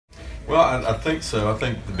Well, I think so. I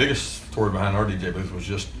think the biggest story behind our DJ booth was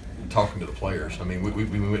just talking to the players. I mean, we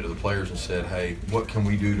went to the players and said, hey, what can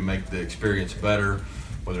we do to make the experience better,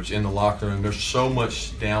 whether it's in the locker room. There's so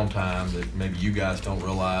much downtime that maybe you guys don't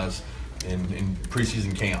realize in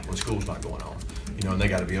preseason camp when school's not going on. You know, and they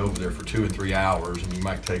got to be over there for 2 and 3 hours, and you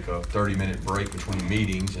might take a 30-minute break between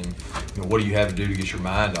meetings, and you know, what do you have to do to get your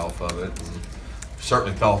mind off of it? And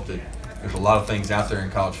certainly thought that there's a lot of things out there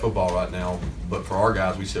in college football right now, but for our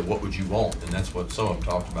guys, we said, what would you want? And that's what some of them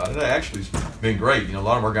talked about. It actually has been great. You know, a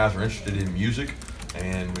lot of our guys are interested in music,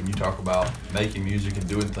 and when you talk about making music and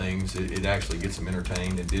doing things, it actually gets them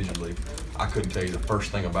entertained. And digitally, I couldn't tell you the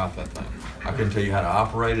first thing about that thing. I couldn't tell you how to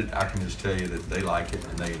operate it. I can just tell you that they like it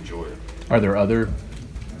and they enjoy it. Are there other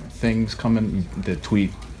things coming? The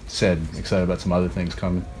tweet said excited about some other things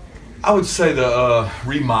coming. I would say the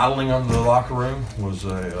remodeling of the locker room was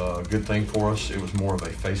a good thing for us. It was more of a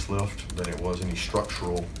facelift than it was any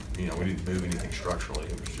structural. You know, we didn't move anything structurally.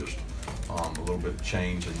 It was just a little bit of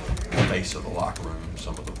change in the face of the locker room,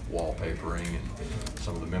 some of the wallpapering and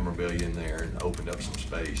some of the memorabilia in there, and opened up some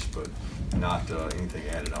space, but not anything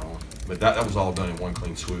added on. But that was all done in one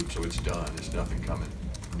clean swoop, so it's done. There's nothing coming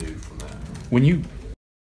new from that. When you